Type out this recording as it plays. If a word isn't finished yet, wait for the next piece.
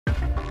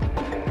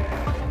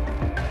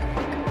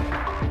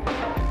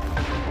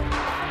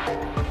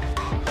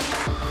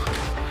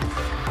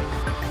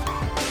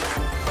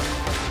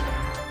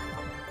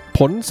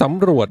ลส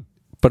ำรวจ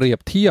เปรียบ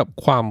เทียบ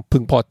ความพึ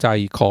งพอใจ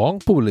ของ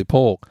ผู้บริโภ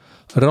ค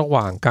ระห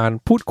ว่างการ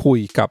พูดคุย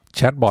กับแช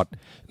ทบอท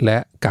และ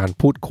การ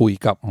พูดคุย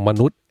กับม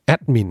นุษย์แอ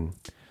ดมิน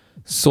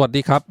สวัส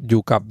ดีครับอ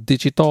ยู่กับ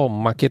Digital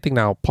Marketing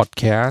Now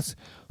Podcast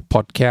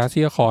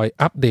ที่จะคอย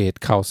อัปเดต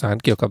ข่าวสาร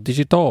เกี่ยวกับ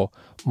Digital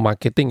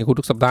Marketing กับคุณ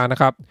ทุกสัปดาห์นะ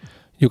ครับ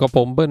อยู่กับผ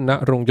มเบิ้ลณ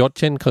รงค์ยศ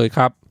เช่นเคยค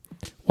รับ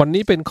วัน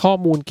นี้เป็นข้อ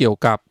มูลเกี่ยว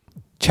กับ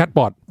แชทบ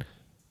อท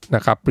น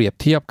ะครับเปรียบ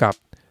เทียบกับ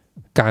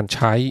การใ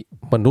ช้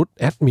มนุษย์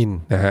แอดมิน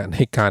นะฮะใน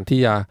การที่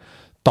จะ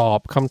ตอบ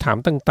คำถาม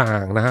ต่า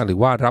งๆนะฮะหรือ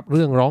ว่ารับเ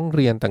รื่องร้องเ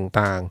รียน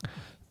ต่าง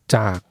ๆจ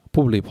าก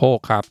ผู้บริโภค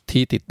ครับ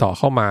ที่ติดต่อเ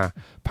ข้ามา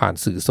ผ่าน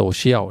สื่อโซเ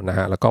ชียลนะฮ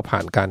ะแล้วก็ผ่า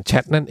นการแช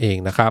ทนั่นเอง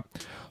นะครับ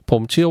ผ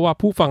มเชื่อว่า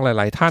ผู้ฟังห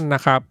ลายๆท่านน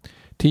ะครับ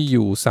ที่อ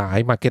ยู่สาย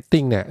มาร์เก็ต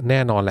ติ้งเนี่ยแน่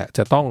นอนแหละจ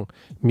ะต้อง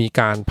มี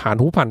การผ่าน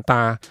หูผ่านต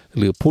า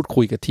หรือพูด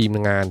คุยกับทีม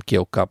งานเกี่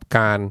ยวกับก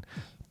าร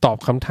ตอบ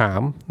คำถา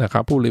มนะครั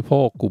บผู้บริโภ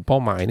คกลุ่มเป้า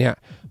หมายเนี่ย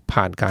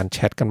ผ่านการแช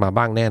ทกันมา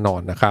บ้างแน่นอ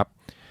นนะครับ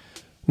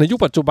ในยุค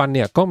ปัจจุบันเ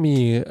นี่ยก็มี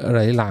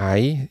หลาย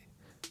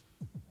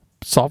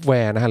ๆซอฟต์แว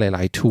ร์นะฮะหล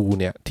ายๆ tool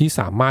เนี่ยที่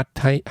สามารถ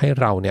ให้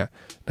เราเนี่ย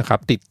นะครับ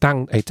ติดตั้ง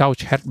ไอ้เจ้า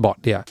แชทบอท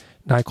เนี่ย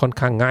ได้ค่อน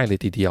ข้างง่ายเลย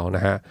ทีเดียวน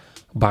ะฮะ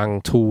บาง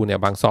tool เนี่ย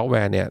บางซอฟต์แว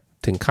ร์เนี่ย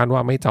ถึงขั้นว่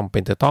าไม่จำเป็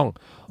นจะต้อง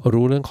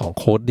รู้เรื่องของ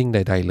โคดดิ้งใ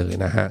ดๆเลย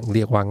นะฮะเ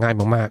รียกว่าง่าย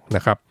มากๆน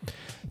ะครับ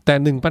แต่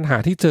หนึ่งปัญหา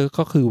ที่เจอ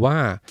ก็คือว่า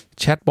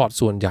แชทบอท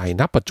ส่วนใหญ่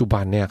ณปัจจุบั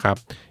นเนี่ยครับ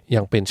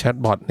ยังเป็นแชท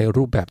บอทใน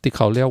รูปแบบที่เ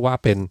ขาเรียกว่า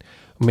เป็น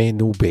เม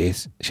นูเบส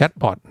แชท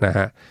บอทนะฮ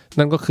ะ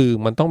นั่นก็คือ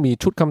มันต้องมี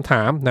ชุดคำถ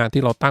ามนะ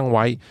ที่เราตั้งไ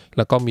ว้แ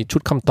ล้วก็มีชุ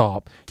ดคำตอบ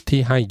ที่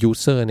ให้ยู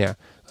เซอร์เนี่ย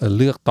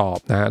เลือกตอบ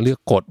นะฮะเลือก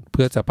กดเ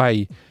พื่อจะไป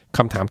ค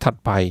ำถามถัด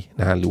ไป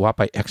นะฮะหรือว่าไ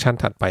ปแอคชั่น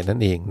ถัดไปนั่น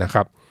เองนะค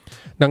รับ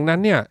ดังนั้น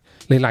เนี่ย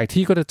หลายๆ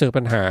ที่ก็จะเจอ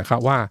ปัญหาครั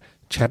บว่า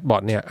แชทบอ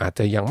ทเนี่ยอาจ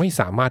จะยังไม่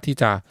สามารถที่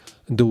จะ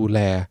ดูแล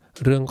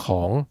เรื่องข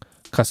อง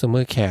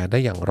customer care ได้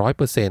อย่าง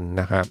 100% น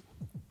ะครับ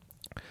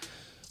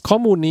ข้อ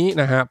มูลนี้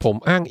นะฮะผม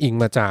อ้างอิง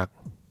มาจาก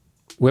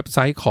เว็บไซ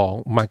ต์ของ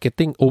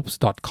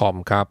marketingoops.com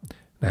ครับ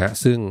นะฮะ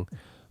ซึ่ง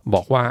บ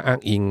อกว่าอ้าง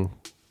อิง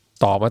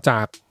ต่อมาจ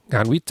ากง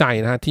านวิจัย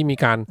นะฮะที่มี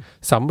การ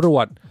สำรว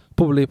จ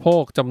ผู้บริโภ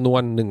คจำนว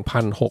น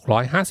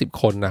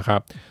 1,650 คนนะครั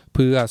บเ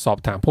พื่อสอบ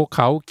ถามพวกเ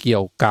ขาเกี่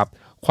ยวกับ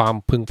ความ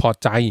พึงพอ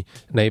ใจ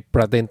ในป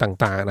ระเด็น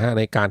ต่างๆนะฮะ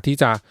ในการที่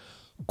จะ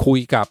คุย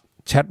กับ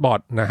แชทบอ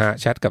ทนะฮะ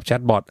แชทกับแช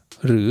ทบอท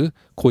หรือ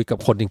คุยกับ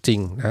คนจริง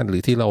ๆนะหรื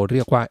อที่เราเรี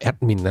ยกว่าแอด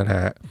มินน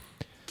ะฮะ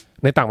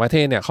ในต่างประเท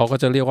ศเนี่ยเขาก็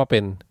จะเรียกว่าเป็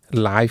น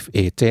Live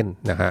Agent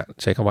นะฮะ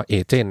ใช้คำว่า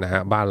Agent นะฮ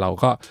ะบ้านเรา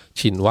ก็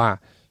ชินว่า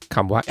ค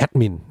ำว่าแอด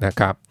มินนะ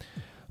ครับ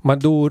มา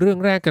ดูเรื่อง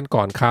แรกกัน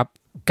ก่อนครับ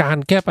การ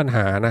แก้ปัญห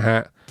านะฮะ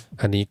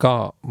อันนี้ก็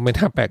ไม่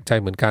น่าแปลกใจ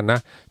เหมือนกันนะ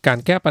การ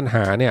แก้ปัญห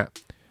าเนี่ย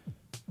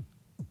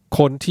ค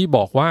นที่บ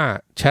อกว่า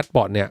แชทบ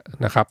อทเนี่ย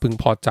นะครับพึง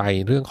พอใจ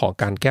เรื่องของ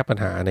การแก้ปัญ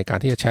หาในการ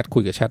ที่จะแชทคุ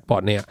ยกับแชทบอ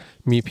ทเนี่ย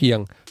มีเพียง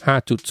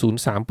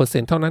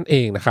 5.03% เท่านั้นเอ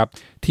งนะครับ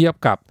เทียบ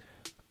กับ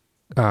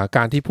ก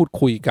ารที่พูด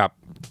คุยกับ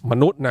ม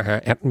นุษย์นะฮะ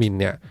แอดมิน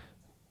เนี่ย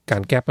กา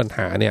รแก้ปัญห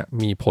าเนี่ย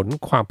มีผล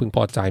ความพึงพ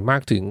อใจมา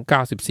กถึง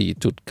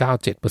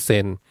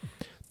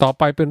 94.97% ต่อ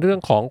ไปเป็นเรื่อ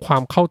งของควา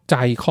มเข้าใจ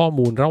ข้อ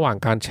มูลระหว่าง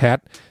การแชท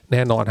แ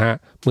น่นอนฮะ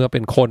เมื่อเป็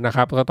นคนนะค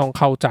รับก็ต้อง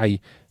เข้าใจ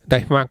ได้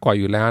มากกว่า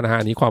อยู่แล้วนะฮะ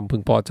อันนี้ความพึ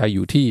งพอใจอ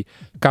ยู่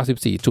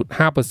ที่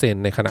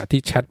 94.5% ในขณะ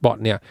ที่แชทบอท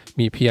เนี่ย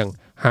มีเพียง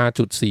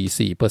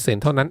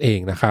 5.44% เท่านั้นเอง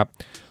นะครับ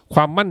คว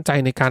ามมั่นใจ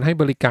ในการให้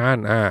บริการ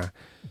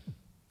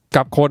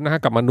กับคนนะฮะ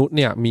กับมนุษย์เ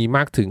นี่ยมีม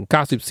ากถึง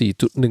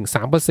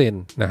 94.13% น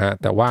ะฮะ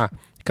แต่ว่า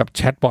กับแ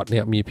ชทบอทเ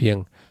นี่ยมีเพียง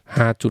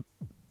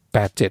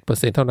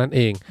 5.87% เท่านั้นเ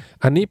อง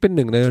อันนี้เป็นห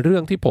นึ่งในเรื่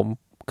องที่ผม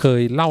เค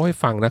ยเล่าให้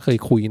ฟังนะเคย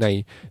คุยใน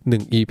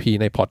1 EP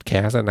ในพอดแค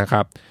สต์นะค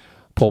รับ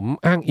ผม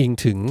อ้างอิง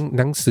ถึง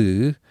หนังสือ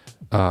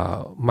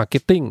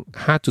Marketing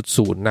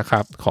 5.0 นะค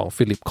รับของ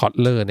ฟิลิปคอต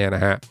เลอร์เนี่ยน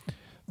ะฮะ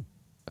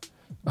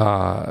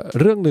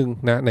เรื่องหนึ่ง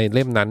นะในเ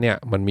ล่มนั้นเนี่ย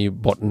มันมี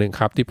บทหนึ่ง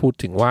ครับที่พูด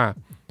ถึงว่า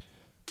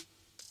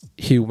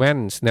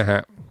humans นะฮ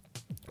ะ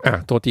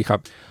ตัวทีครั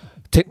บ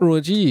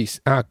technologies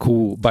are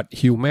cool but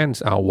humans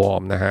are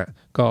warm นะฮะ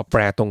ก็แปล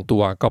ตรงตั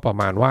วก็ประ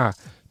มาณว่า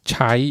ใ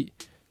ช้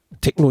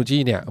เทคโนโลยี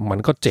เนี่ยมัน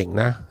ก็เจ๋ง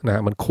นะ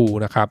มันคูล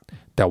นะครับ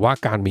แต่ว่า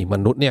การมีม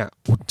นุษย์เนี่ย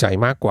อุ่นใจ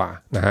มากกว่า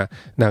นะฮะ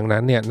ดังนั้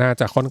นเนี่ยน่า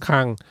จะค่อนข้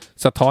าง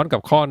สะท้อนกั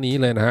บข้อนี้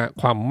เลยนะฮะ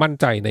ความมั่น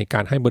ใจในกา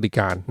รให้บริก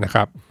ารนะค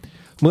รับ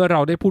เมื่อเรา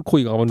ได้พูดคุย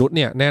กับมนุษย์เ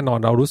นี่ยแน่นอน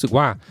เรารู้สึก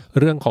ว่า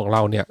เรื่องของเร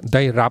าเนี่ยไ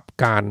ด้รับ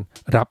การ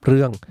รับเ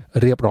รื่อง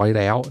เรียบร้อย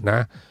แล้วนะ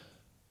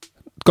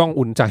ก้อง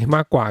อุ่นใจม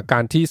ากกว่ากา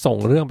รที่ส่ง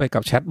เรื่องไปกั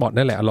บแชทบอท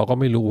นั่นแหละเราก็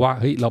ไม่รู้ว่า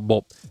เฮ้ยระบ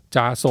บจ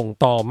ะส่ง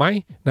ต่อไหม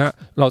นะ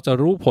เราจะ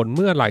รู้ผลเ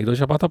มื่อไหร่โดย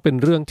เฉพาะถ้าเป็น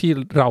เรื่องที่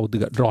เราเ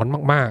ดือดร้อน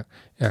มาก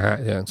ๆนะฮะ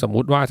อย่างสมมุ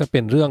ติว่าจะเป็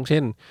นเรื่องเช่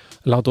น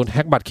เราโดนแ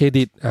ฮ็กบัตรเคร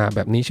ดิตแบ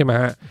บนี้ใช่ไหม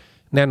ฮะ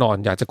แน่นอน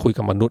อยากจะคุย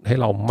กับมนุษย์ให้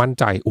เรามั่น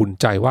ใจอุ่น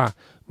ใจว่า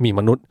มีม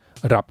นุษย์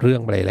รับเรื่อ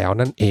งไปแล้ว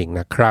นั่นเอง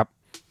นะครับ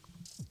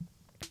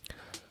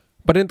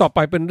ประเด็นต่อไป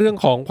เป็นเรื่อง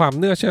ของความ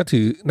น่าเชื่อ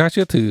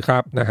ถือครั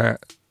บนะฮะ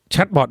แช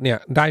ทบอทเนี่ย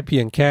ได้เพี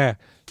ยงแค่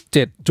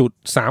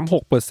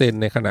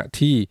 7.36% ในขณะ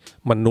ที่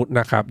มนุษย์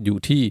นะครับอยู่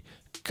ที่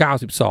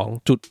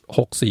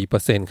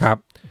 92.64% ครับ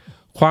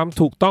ความ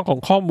ถูกต้องของ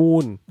ข้อมู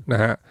ลน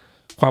ะฮะ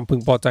ความพึง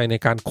พอใจใน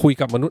การคุย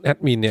กับมนุษย์แอด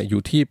มินเนี่ยอ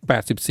ยู่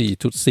ที่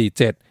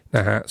 84.47 น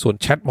ะฮะส่วน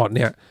แชทบอทเ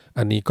นี่ย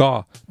อันนี้ก็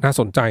น่า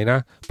สนใจนะ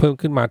เพิ่ม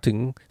ขึ้นมาถึง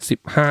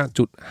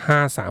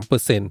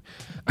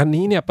 15.53% อัน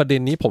นี้เนี่ยประเด็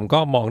นนี้ผมก็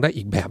มองได้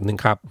อีกแบบนึง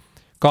ครับ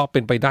ก็เป็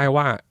นไปได้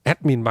ว่าแอด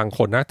มินบางค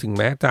นนะถึงแ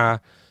ม้จะ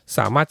ส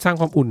ามารถสร้าง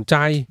ความอุ่นใจ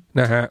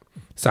นะฮะ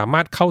สามา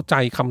รถเข้าใจ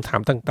คำถา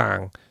มต่าง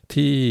ๆ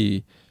ที่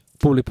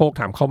ผู้บริโภค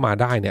ถามเข้ามา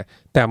ได้เนี่ย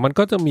แต่มัน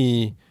ก็จะมี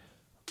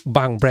บ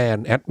างแบรน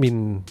ด์แอดมิน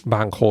บ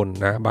างคน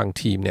นะบาง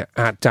ทีมเนี่ย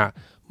อาจจะ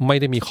ไม่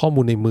ได้มีข้อ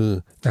มูลในมือ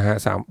นะฮะ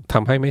ท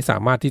ำให้ไม่สา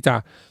มารถที่จะ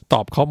ต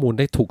อบข้อมูล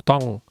ได้ถูกต้อ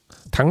ง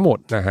ทั้งหมด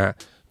นะฮะ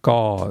ก็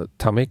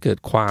ทำให้เกิด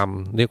ความ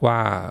เรียกว่า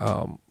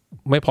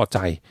ไม่พอใจ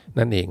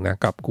นั่นเองนะ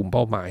กับกลุ่มเ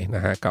ป้าหมายน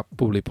ะฮะกับ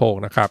ผู้บริโภค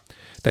นะครับ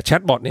แต่แช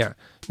ทบอทเนี่ย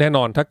แน่น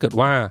อนถ้าเกิด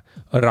ว่า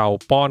เรา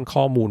ป้อน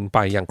ข้อมูลไป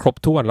อย่างครบ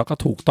ถ้วนแล้วก็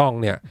ถูกต้อง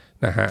เนี่ย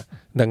นะฮะ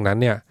ดังนั้น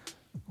เนี่ย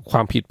คว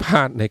ามผิดพล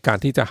าดในการ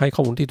ที่จะให้ข้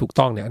อมูลที่ถูก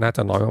ต้องเนี่ยน่าจ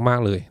ะน้อยมาก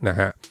ๆเลยนะ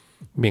ฮะ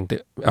เพียงแต่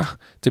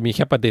จะมีแ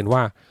ค่ประเด็นว่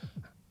า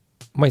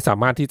ไม่สา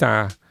มารถที่จะ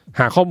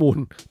หาข้อมูล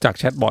จาก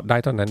แชทบอทได้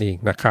เท่านั้นเอง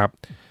นะครับ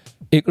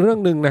อีกเรื่อง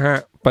นึงนะฮะ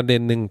ประเด็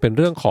นหนึ่งเป็นเ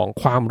รื่องของ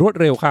ความรวด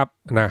เร็วครับ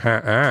นะฮะ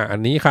อัน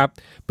นี้ครับ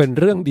เป็น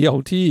เรื่องเดียว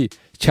ที่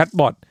แชท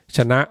บอทช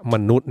นะม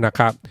นุษย์นะค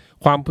รับ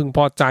ความพึงพ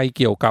อใจเ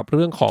กี่ยวกับเ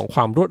รื่องของคว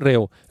ามรวดเร็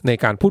วใน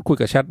การพูดคุย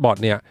กับแชทบอท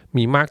เนี่ย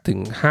มีมากถึง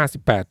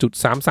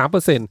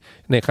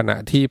 58.33% ในขณะ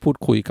ที่พูด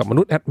คุยกับม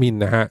นุษย์แอดมิน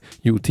นะฮะ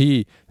อยู่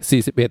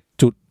ที่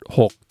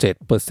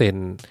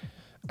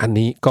 41.67%อัน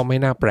นี้ก็ไม่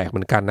น่าแปลกเห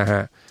มือนกันนะฮ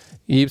ะ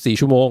24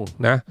ชั่วโมง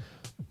นะ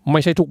ไ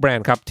ม่ใช่ทุกแบรน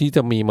ด์ครับที่จ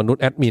ะมีมนุษ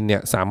ย์แอดมินเนี่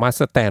ยสามารถ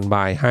สแตนบ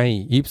ายให้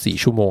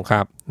24ชั่วโมงค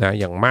รับนะ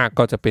อย่างมาก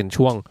ก็จะเป็น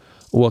ช่วง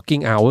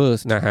working hours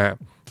นะฮะ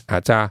อา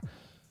จจะ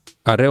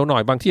เร็วหน่อ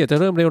ยบางที่อาจจะ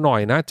เริ่มเร็วหน่อ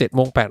ยนะ 7 โ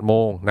มง 8 โม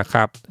งนะค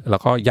รับแล้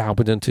วก็ยาวไป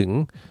จนถึง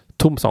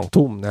ทุ่ม 2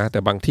 ทุ่มนะแต่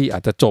บางที่อา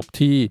จจะจบ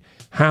ที่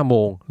 5 โม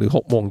งหรือ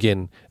 6 โมงเย็น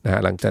นะฮะ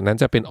หลังจากนั้น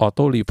จะเป็นออโ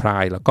ต้รีพลา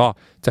ยแล้วก็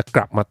จะก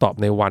ลับมาตอบ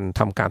ในวัน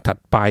ทำการถัด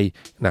ไป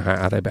นะฮะ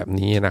อะไรแบบ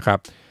นี้นะครับ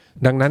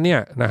ดังนั้นเนี่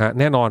ยนะฮะ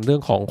แน่นอนเรื่อ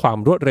งของความ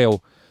รวดเร็ว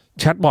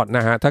แชทบอทน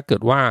ะฮะถ้าเกิ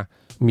ดว่า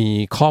มี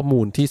ข้อ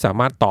มูลที่สา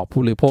มารถตอบ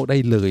ผู้บริโภคได้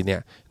เลยเนี่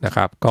ยนะค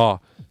รับก็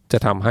จะ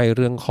ทำให้เ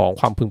รื่องของ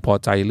ความพึงพอ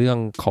ใจเรื่อง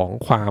ของ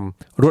ความ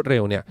รวดเร็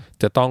วเนี่ย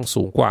จะต้อง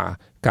สูงกว่า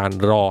การ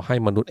รอให้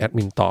มนุษย์แอด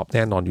มินตอบแ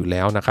น่นอนอยู่แ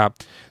ล้วนะครับ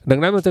ดัง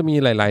นั้นมันจะมี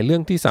หลายๆเรื่อ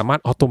งที่สามารถ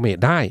ออโตเมต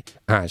ได้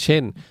เช่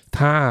น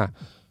ถ้า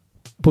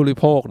ผู้บริ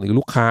โภคหรือ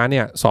ลูกค้าเ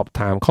นี่ยสอบ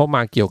ถามเข้าม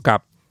าเกี่ยวกับ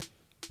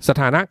ส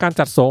ถานะการ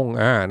จัดส่ง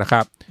นะค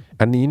รับ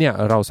อันนี้เนี่ย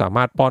เราสาม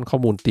ารถป้อนข้อ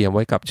มูลเตรียมไ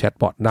ว้กับแชท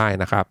บอทได้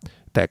นะครับ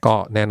แต่ก็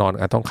แน่นอน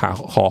ต้อง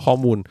ขอข้อ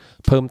มูล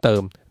เพิ่มเติ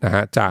มนะฮ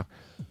ะจาก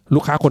ลู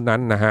กค้าคนนั้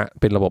นนะฮะ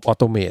เป็นระบบออ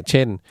โตเมตเ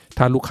ช่น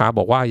ถ้าลูกค้าบ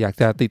อกว่าอยาก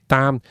จะติดต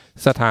าม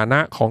สถานะ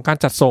ของการ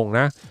จัดส่ง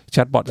นะแช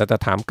ทบอทจะ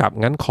ถามกลับ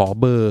งั้นขอ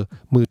เบอร์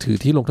มือถือ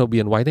ที่ลงทะเบี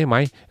ยนไว้ได้ไหม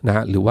นะฮ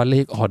ะหรือว่าเล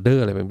ขออเดอ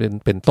ร์อะไร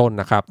เป็นต้น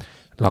นะครับ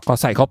แล้วก็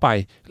ใส่เข้าไป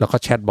แล้วก็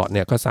แชทบอทเ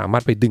นี่ยก็สามาร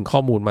ถไปดึงข้อ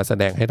มูลมาแส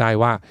ดงให้ได้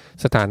ว่า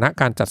สถานะ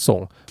การจัดส่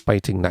งไป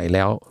ถึงไหนแ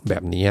ล้วแบ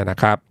บนี้นะ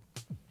ครับ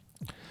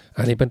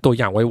อันนี้เป็นตัว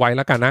อย่างไวๆแ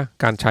ล้วกันนะ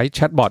การใช้แช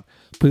ทบอท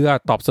เพื่อ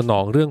ตอบสนอ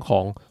งเรื่องขอ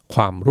งค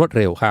วามรวด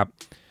เร็วครับ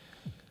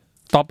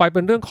ต่อไปเ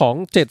ป็นเรื่องของ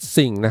7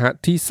สิ่งนะฮะ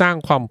ที่สร้าง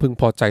ความพึง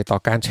พอใจต่อ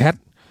การแชท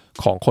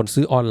ของคน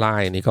ซื้อออนไล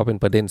น์นี่ก็เป็น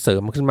ประเด็นเสริ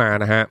มขึ้นมา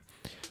นะฮะ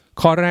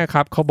ข้อแรกค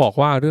รับเขาบอก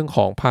ว่าเรื่องข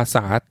องภาษ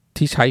า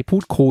ที่ใช้พู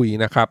ดคุย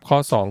นะครับข้อ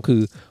2คื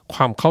อคว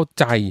ามเข้า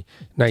ใจ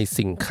ใน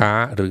สินค้า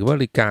หรือบ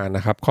ริการน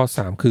ะครับข้อ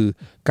3คือ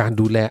การ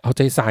ดูแลเอาใ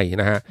จใส่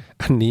นะฮะ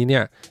อันนี้เนี่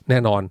ยแน่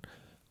นอน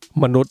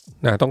มนุษย์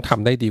นะต้องท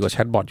ำได้ดีกว่าแช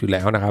ทบอทอยู่แ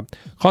ล้วนะครับ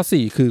ข้อ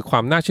4คือควา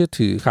มน่าเชื่อ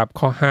ถือครับ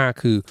ข้อ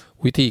5คือ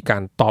วิธีกา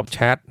รตอบแช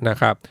ทนะ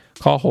ครับ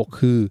ข้อ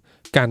6คือ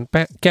การ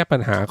แก้ปั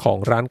ญหาของ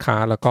ร้านค้า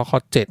แล้วก็ข้อ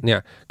7เนี่ย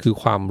คือ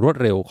ความรวด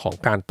เร็วของ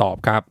การตอบ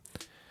ครับ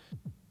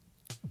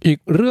อีก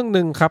เรื่อง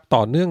นึงครับต่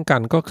อเนื่องกั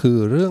นก็คือ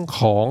เรื่อง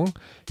ของ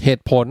เห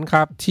ตุผลค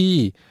รับที่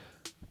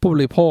ผู้บ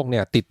ริโภคเ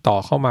นี่ยติดต่อ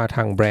เข้ามาท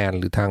างแบรนด์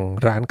หรือทาง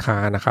ร้านค้า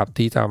นะครับ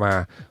ที่จะมา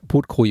พู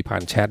ดคุยผ่า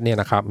นแชทเนี่ย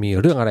นะครับมี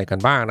เรื่องอะไรกัน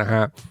บ้างนะฮ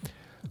ะ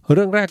เ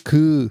รื่องแรก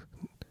คือ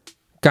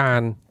กา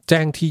รแ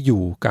จ้งที่อ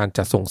ยู่การ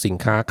จัดส่งสิน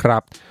ค้าครั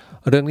บ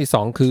เรื่องที่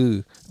2คือ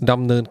ด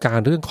ำเนินการ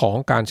เรื่องของ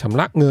การชำ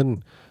ระเงิน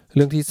เ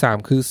รื่องที่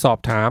3คือสอบ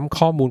ถาม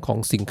ข้อมูลของ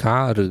สินค้า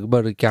หรือบ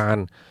ริการ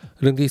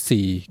เรื่อง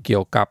ที่4เกี่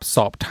ยวกับส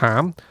อบถา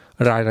ม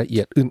รายละเอี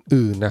ยด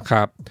อื่นๆนะค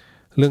รับ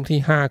เรื่องที่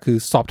5คือ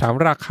สอบถาม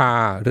ราคา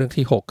เรื่อง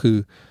ที่6คือ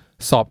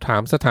สอบถา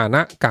มสถาน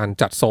ะการ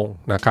จัดส่ง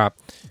นะครับ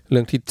เรื่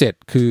องที่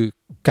7คือ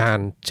การ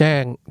แ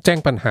จ้ง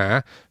ปัญหา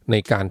ใน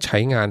การใช้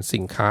งานสิ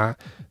นค้า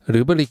หรื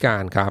อบริกา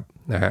รครับ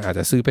นะฮะอาจจ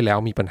ะซื้อไปแล้ว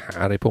มีปัญหา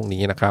อะไรพวก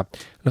นี้นะครับ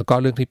แล้วก็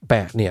เรื่องที่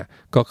8เนี่ย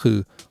ก็คือ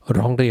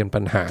ร้องเรียน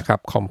ปัญหาครับ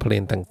คอมเพล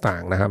นต่า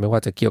งๆนะฮะไม่ว่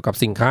าจะเกี่ยวกับ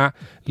สินค้า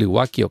หรือ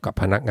ว่าเกี่ยวกับ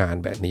พนักงาน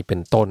แบบนี้เป็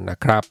นต้นนะ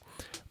ครับ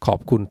ขอบ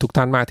คุณทุก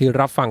ท่านมากที่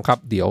รับฟังครับ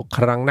เดี๋ยวค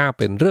รั้งหน้าเ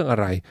ป็นเรื่องอะ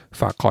ไร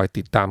ฝากคอย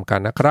ติดตามกัน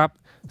นะครับ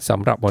ส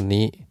ำหรับวัน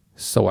นี้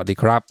สวัสดี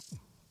ครับ